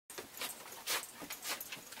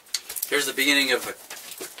Here's the beginning of a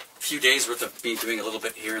few days worth of me doing a little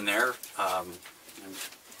bit here and there. I'm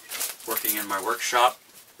working in my workshop,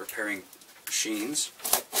 repairing machines.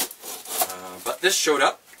 But this showed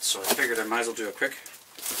up, so I figured I might as well do a quick,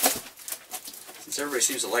 since everybody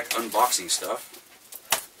seems to like unboxing stuff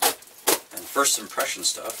and first impression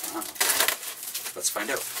stuff. Let's find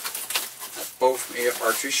out. That bow from AF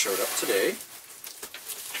Archery showed up today.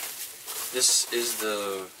 This is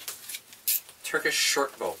the Turkish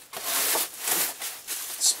short bow.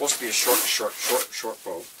 It's supposed to be a short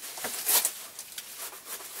bow.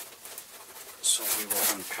 So we will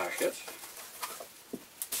unpack it.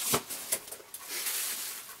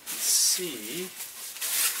 Let's see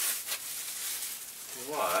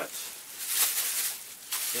what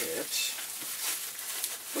it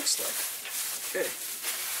looks like. Okay.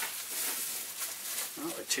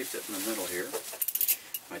 Well, I taped it in the middle here.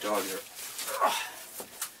 My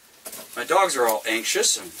dogs are all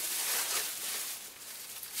anxious and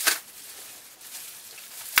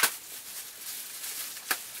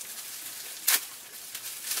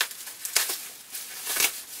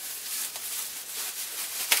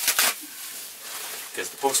because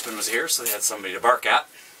the postman was here, so they had somebody to bark at.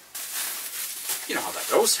 You know how that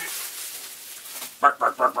goes. Bark,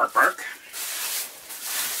 bark, bark, bark, bark.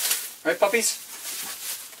 Right, puppies?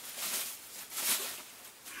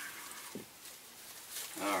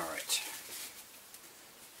 Alright.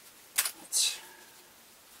 Let's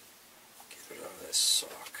get rid of this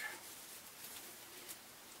sock.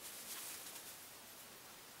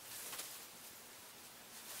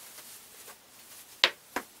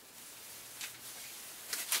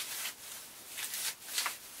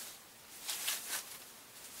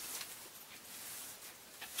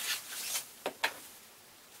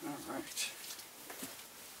 Alright.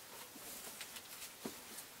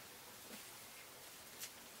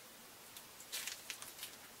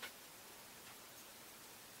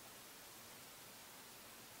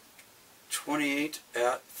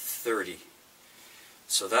 .28/30.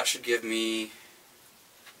 So that should give me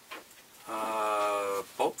about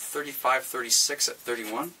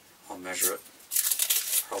 35/36/31. I'll measure it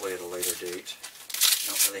probably at a later date. I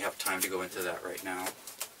don't really have time to go into that right now.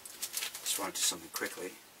 Just want to do something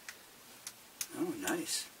quickly. Oh,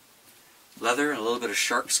 nice. Leather and a little bit of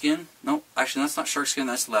shark skin. No, actually that's not shark skin,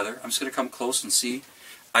 that's leather. I'm just going to come close and see.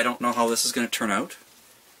 I don't know how this is going to turn out.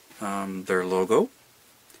 Their logo.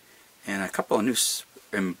 And a couple of new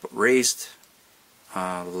raised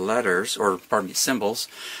letters, or pardon me, symbols.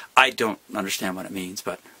 I don't understand what it means,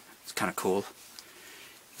 but it's kind of cool.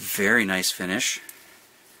 Very nice finish.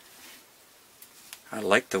 I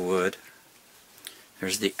like the wood.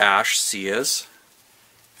 There's the ash Sias,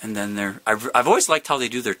 and then I've always liked how they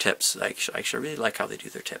do their tips. I actually really like how they do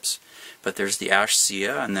their tips. But there's the ash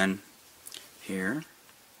Sia, and then here,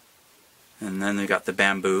 and then they got the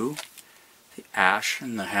bamboo, the ash,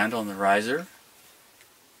 and the handle and the riser.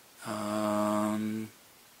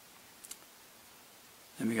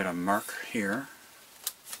 Then we got a mark here.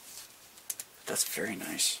 That's very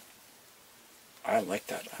nice. I like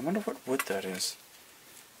that. I wonder what wood that is.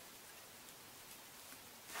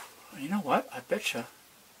 You know what? I betcha.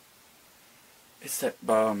 It's that,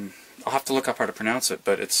 I'll have to look up how to pronounce it,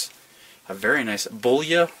 but it's a very nice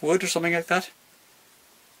Bolia wood or something like that.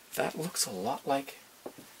 That looks a lot like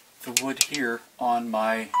the wood here on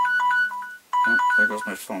my, oh, there goes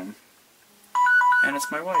my phone. And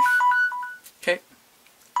it's my wife. Okay.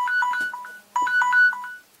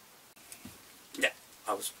 Yeah,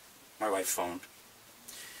 my wife phoned.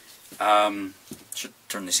 Should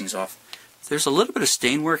turn these things off. There's a little bit of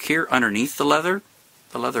stain work here underneath the leather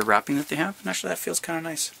wrapping that they have, and actually that feels kind of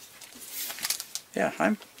nice. Yeah,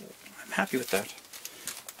 I'm happy with that.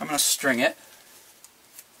 I'm going to string it.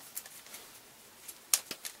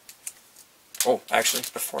 Oh, actually,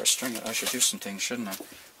 before I string it, I should do some things, shouldn't I?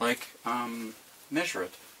 Like, measure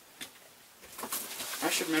it. I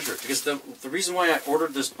should measure it, because the reason why I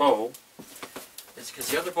ordered this bow is because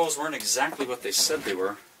the other bows weren't exactly what they said they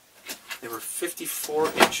were. They were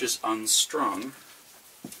 54 inches unstrung,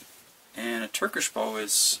 and a Turkish bow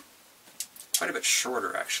is quite a bit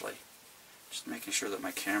shorter, actually. Just making sure that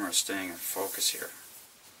my camera is staying in focus here.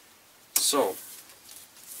 So,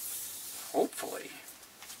 hopefully,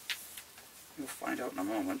 we'll find out in a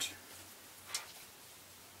moment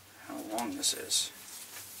how long this is.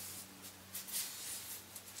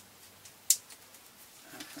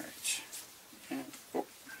 Alright. And, oh.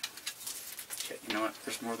 Okay, you know what?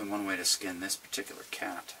 There's more than one way to skin this particular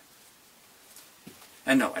cat.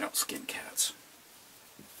 And no, I don't skin cats.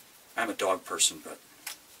 I'm a dog person, but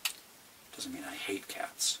doesn't mean I hate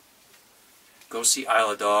cats. Go see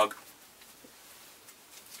Isla Dog.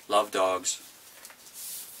 Love dogs.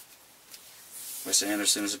 Wes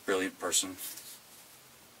Anderson is a brilliant person.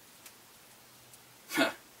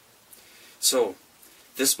 So,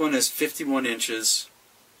 this one is 51 inches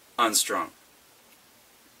unstrung.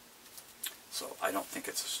 So, I don't think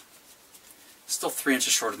it's still 3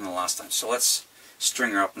 inches shorter than the last time. So, let's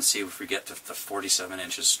string her up and see if we get to the 47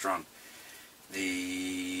 inches strung.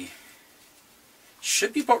 The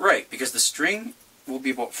should be about right, because the string will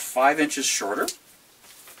be about 5 inches shorter.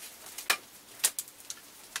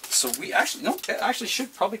 So we actually, no, it actually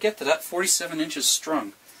should probably get to that 47 inches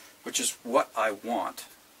strung, which is what I want.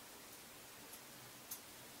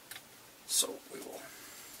 So we will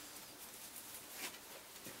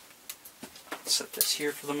set this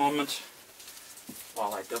here for the moment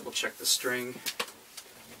while I double check the string.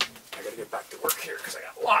 I gotta get back to work here because I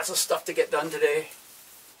got lots of stuff to get done today.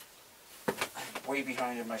 I'm way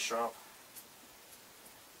behind in my shop.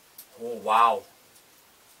 Oh wow.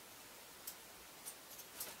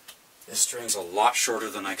 This string's a lot shorter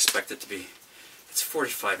than I expect it to be. It's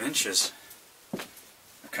 45 inches. I'm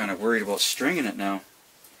kind of worried about stringing it now.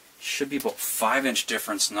 Should be about 5-inch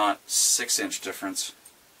difference, not 6-inch difference.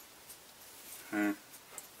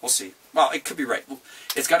 We'll see. Well, it could be right.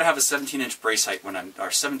 It's got to have a 17-inch brace height when I'm,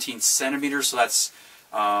 or 17 centimeters, so that's,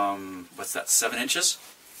 what's that, 7 inches?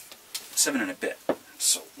 7 and a bit.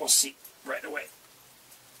 So we'll see right away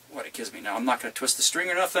what it gives me. Now I'm not going to twist the string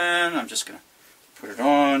or nothing. I'm just going to put it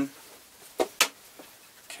on.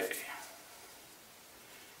 Okay.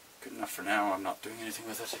 Good enough for now. I'm not doing anything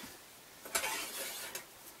with it.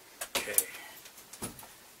 Okay.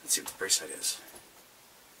 Let's see what the brace height is.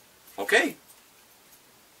 Okay.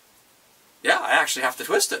 Yeah, I actually have to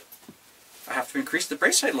twist it. I have to increase the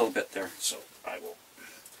brace height a little bit there. So I will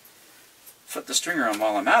flip the string around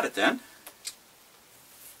while I'm at it then.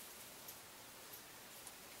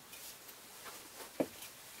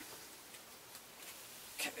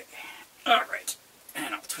 Okay. Alright.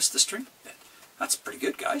 And I'll twist the string a bit. That's pretty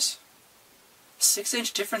good, guys.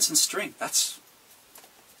 6-inch difference in string. That's...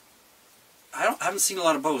 I haven't seen a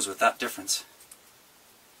lot of bows with that difference.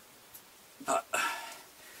 But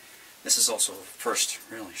this is also first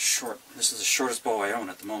really short. This is the shortest bow I own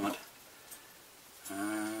at the moment.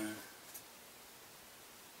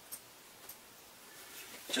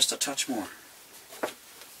 Just a touch more.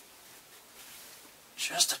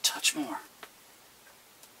 Just a touch more.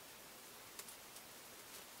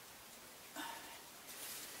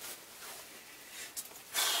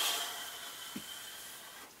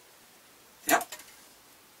 Yep.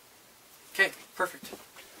 Okay, perfect.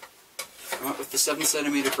 I went with the 7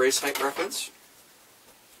 centimeter brace height reference.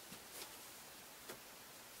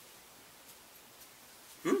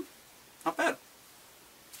 Not bad.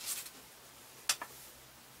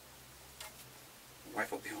 My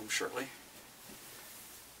wife will be home shortly.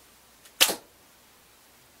 So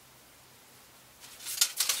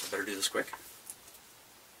I better do this quick.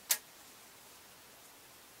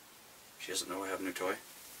 She doesn't know I have a new toy.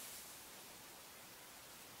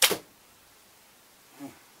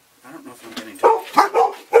 I don't know if I'm getting to it.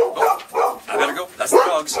 Oh, I better go. That's the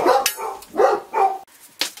dogs.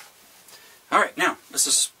 Alright, now, this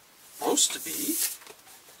is supposed to be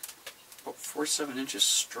about 47 inches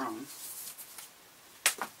strung.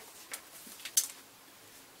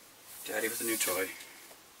 Daddy with a new toy.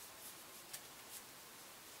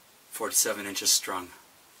 47 inches strung.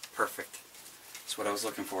 Perfect. That's what I was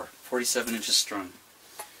looking for. 47 inches strung.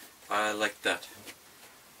 I like that.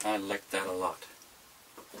 I like that a lot.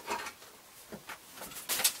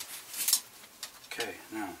 Okay,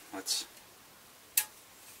 now let's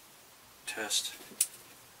test.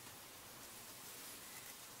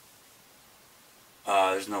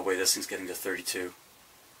 There's no way this thing's getting to 32.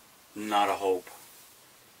 Not a hope.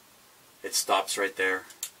 It stops right there.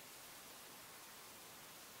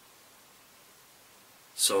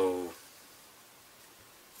 So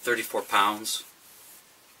 34 pounds.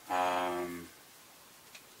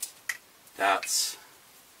 That's,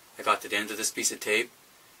 I got to the end of this piece of tape,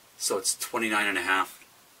 so it's 29 and a half.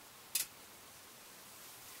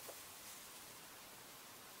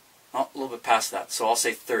 Oh, a little bit past that, so I'll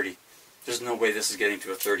say 30. There's no way this is getting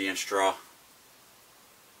to a 30-inch draw.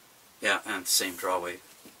 Yeah, and same draw weight.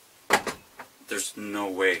 There's no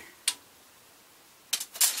way.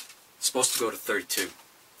 It's supposed to go to 32.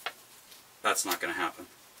 That's not going to happen.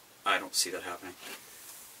 I don't see that happening.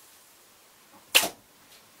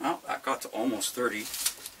 Well, that got to almost 30,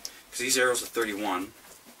 because these arrows are 31.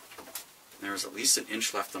 There's at least an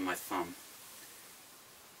inch left on my thumb.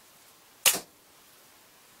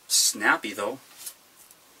 Snappy though.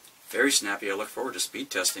 Very snappy. I look forward to speed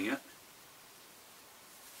testing it.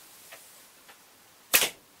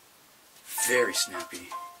 very snappy.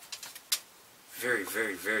 Very,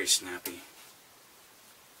 very, very snappy.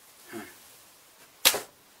 Huh.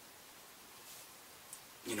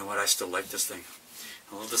 You know what? I still like this thing.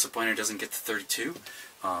 I'm a little disappointed it doesn't get to 32,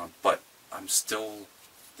 but I'm still.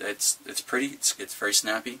 It's pretty. It's very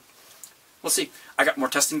snappy. We'll see. I got more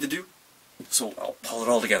testing to do, so I'll pull it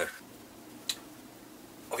all together.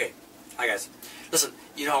 Okay, hi guys. Listen,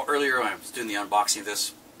 you know earlier when I was doing the unboxing of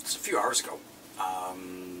this, just a few hours ago,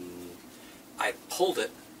 I pulled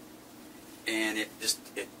it, and it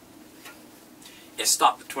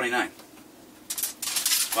stopped at 29.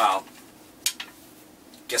 Well,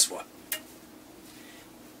 guess what?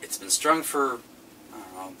 It's been strung for, I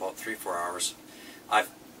don't know, about 3-4 hours.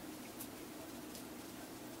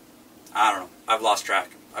 I've lost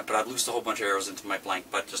track. But I've loosed a whole bunch of arrows into my blank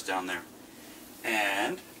butt just down there.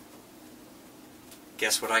 And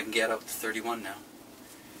guess what I can get up to 31 now.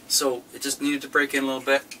 So it just needed to break in a little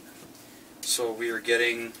bit. So we are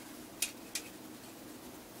getting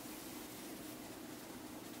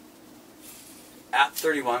at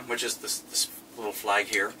 31, which is this little flag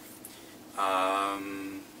here.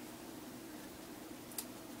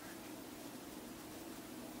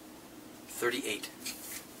 38.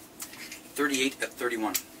 38 at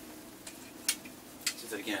 31. Do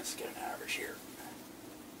that again. Let's get an average here.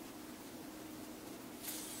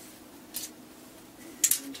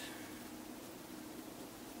 And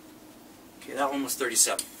okay, that one was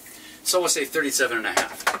 37. So we'll say 37 and a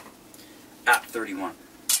half at 31.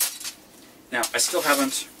 Now I still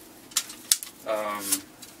haven't.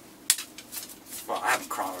 Well, I haven't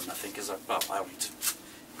chronoed nothing because I haven't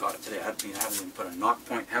got it today. I haven't even put a knock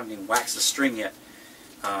point. Haven't even waxed the string yet.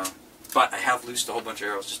 But I have loosed a whole bunch of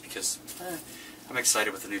arrows just because I'm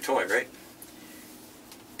excited with the new toy, right?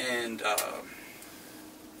 And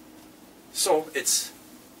so it's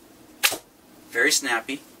very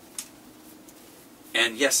snappy,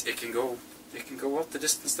 and yes, it can go up the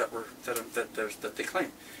distance that they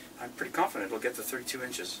claim. I'm pretty confident it'll get to 32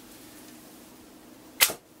 inches.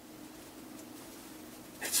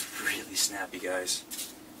 It's really snappy, guys.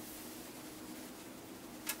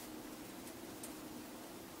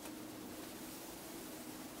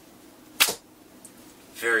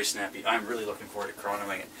 Very snappy. I'm really looking forward to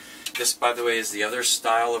chronoing it. This, by the way, is the other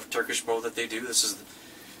style of Turkish bow that they do. This is the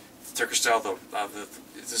Turkish style.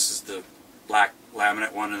 This is the black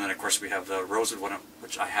laminate one, and then of course we have the rosewood one,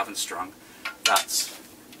 which I haven't strung. That's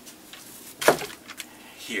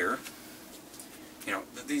here. You know,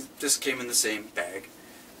 this came in the same bag.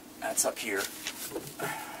 That's up here.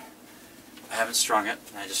 I haven't strung it.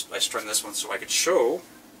 I strung this one so I could show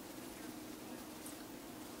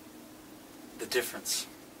the difference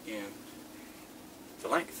in the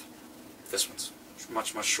length. This one's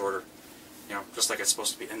much, much shorter, you know, just like it's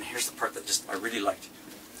supposed to be. And here's the part that I really liked.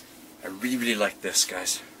 I really, really liked this,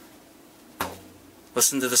 guys.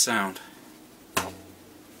 Listen to the sound.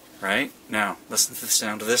 Right? Now, listen to the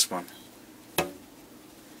sound of this one.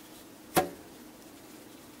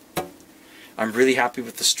 I'm really happy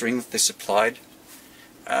with the string that they supplied.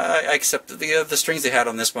 I accepted the strings they had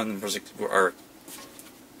on this one are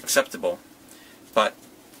acceptable. But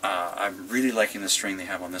I'm really liking the string they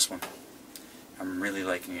have on this one. I'm really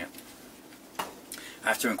liking it. I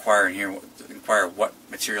have to inquire what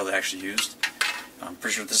material they actually used. I'm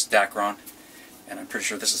pretty sure this is Dacron, and I'm pretty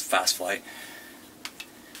sure this is Fast Flight.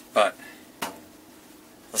 But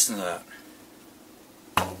listen to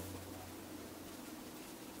that.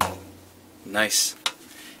 Nice.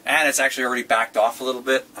 And it's actually already backed off a little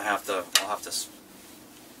bit. I'll have to the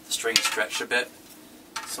string stretched a bit,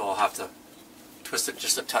 so I'll have to twist it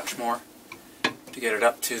just a touch more to get it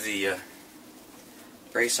up to the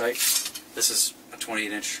brace height. This is a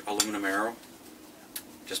 28-inch aluminum arrow,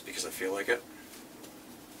 just because I feel like it.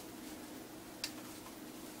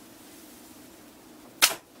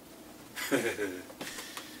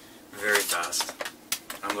 Very fast.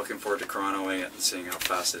 I'm looking forward to chronoing it and seeing how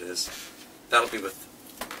fast it is. That'll be with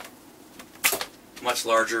much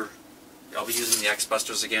larger. I'll be using the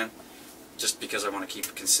X-Busters again, just because I want to keep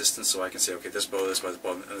it consistent, so I can say, okay, this bow, this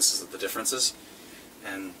bow, and this is the differences.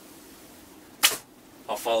 And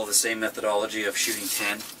I'll follow the same methodology of shooting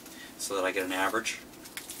 10, so that I get an average.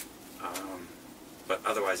 But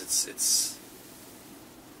otherwise, it's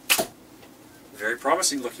very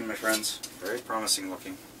promising looking, my friends. Very promising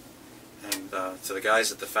looking. And to the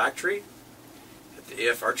guys at the factory, at the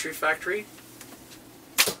AF Archery factory,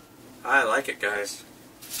 I like it, guys.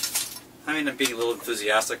 I mean, I'm being a little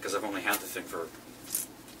enthusiastic because I've only had the thing for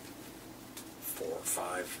 4 or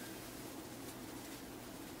 5.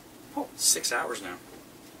 Oh, 6 hours now.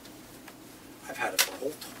 I've had it for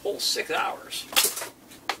a whole 6 hours.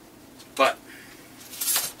 But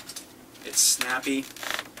it's snappy.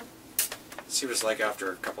 Let's see what it's like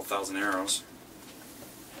after a couple thousand arrows.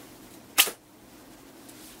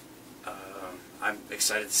 I'm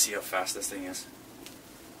excited to see how fast this thing is.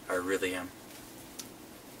 I really am.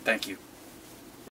 Thank you.